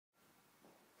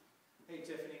Hey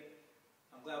Tiffany,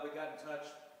 I'm glad we got in touch.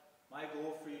 My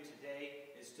goal for you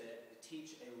today is to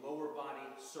teach a lower body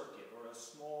circuit, or a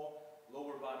small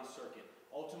lower body circuit.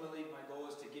 Ultimately, my goal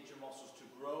is to get your muscles to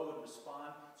grow and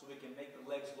respond so we can make the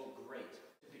legs look great.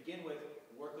 To begin with,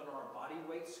 work on our body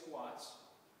weight squats,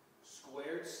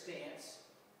 squared stance,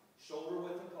 shoulder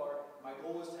width apart. My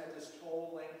goal is to have this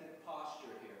tall, lengthened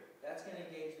posture here. That's going to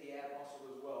engage the ab muscle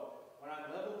as well. When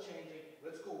I'm level changing,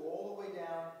 let's go all the way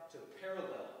down to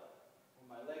parallel. When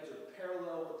my legs are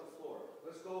parallel with the floor.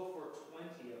 Let's go for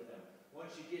 20 of them.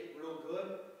 Once you get real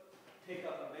good, pick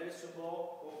up a medicine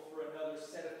ball, go for another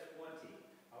set of 20.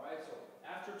 Alright, so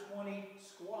after 20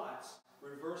 squats,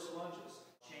 reverse lunges.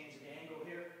 Change the angle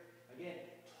here. Again,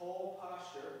 tall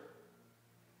posture,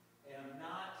 and I'm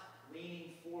not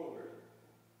leaning forward.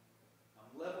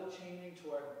 I'm level changing to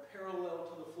where I'm parallel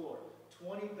to the floor.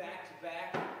 20 back to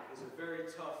back is a very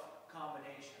tough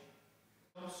combination.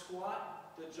 Jump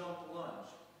squat, the jump lunge.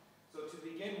 So to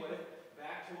begin with,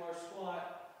 back to our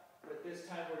squat, but this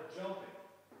time we're jumping.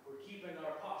 We're keeping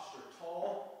our posture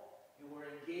tall, and we're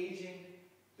engaging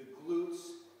the glutes,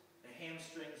 the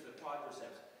hamstrings, the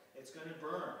quadriceps. It's going to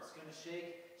burn. It's going to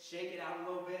shake it out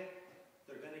a little bit.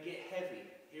 They're going to get heavy.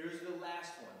 Here's the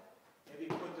last one. Maybe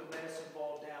put the medicine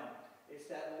ball down. It's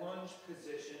that lunge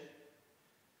position,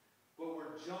 but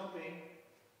we're jumping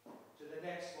to the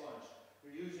next lunge.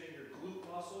 You're using your glute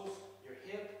muscles, your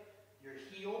hip, your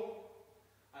heel.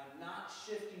 I'm not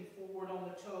shifting forward on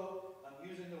the toe. I'm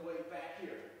using the weight back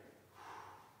here.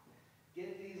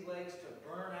 Get these legs to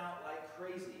burn out like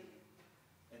crazy,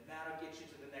 and that'll get you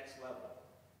to the next level.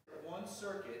 One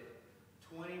circuit,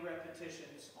 20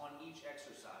 repetitions on each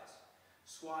exercise.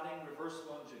 Squatting, reverse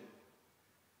lunging.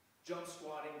 Jump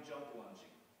squatting, jump lunging.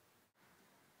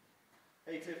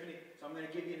 Hey Tiffany, so I'm going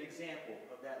to give you an example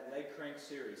of that leg crank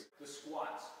series. The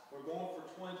squats, we're going for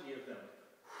 20 of them.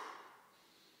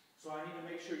 So I need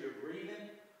to make sure you're breathing,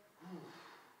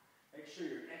 make sure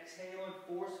you're exhaling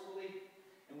forcefully,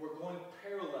 and we're going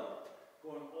parallel,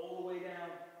 going all the way down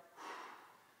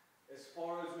as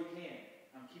far as we can.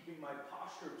 I'm keeping my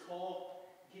posture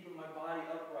tall, keeping my body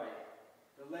upright.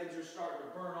 The legs are starting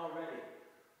to burn already.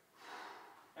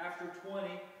 After 20,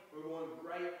 we're going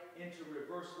right into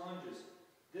reverse lunges.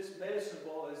 This medicine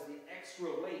ball is the extra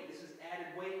weight. This is added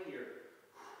weight here.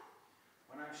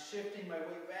 When I'm shifting my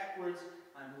weight backwards,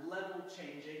 I'm level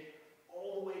changing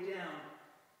all the way down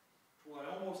to where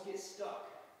I almost get stuck.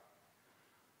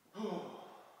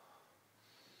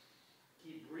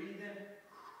 Keep breathing.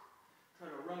 Try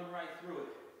to run right through it.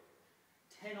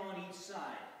 10 on each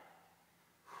side.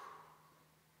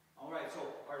 Alright, so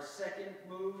our second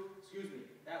move,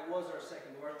 that was our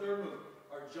second move. Our third move,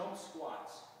 our jump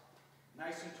squats.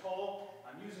 Nice and tall.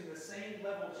 I'm using the same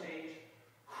level change.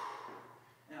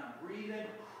 And I'm breathing.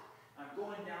 I'm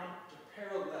going down to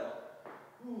parallel.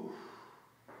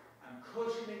 I'm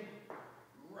cushioning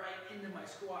right into my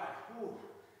squat.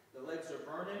 The legs are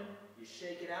burning. You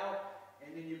shake it out,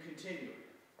 and then you continue.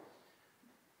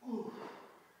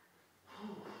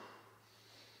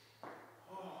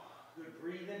 Good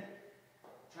breathing.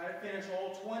 Try to finish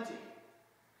all 20.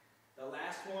 The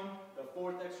last one, the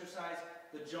fourth exercise,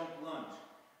 the jump lunge.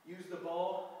 Use the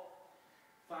ball,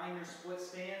 find your split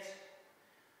stance,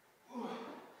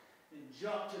 and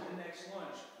jump to the next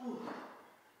lunge.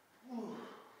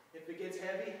 If it gets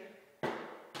heavy,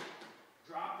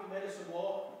 drop the medicine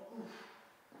ball.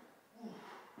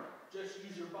 Just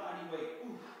use your body weight.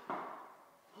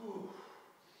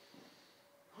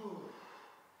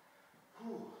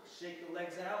 Shake the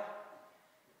legs out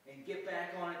and get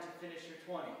back on it to finish your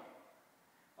 20.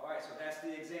 Alright, so that's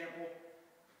the example.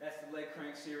 That's the leg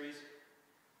crank series.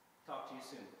 Talk to you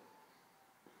soon.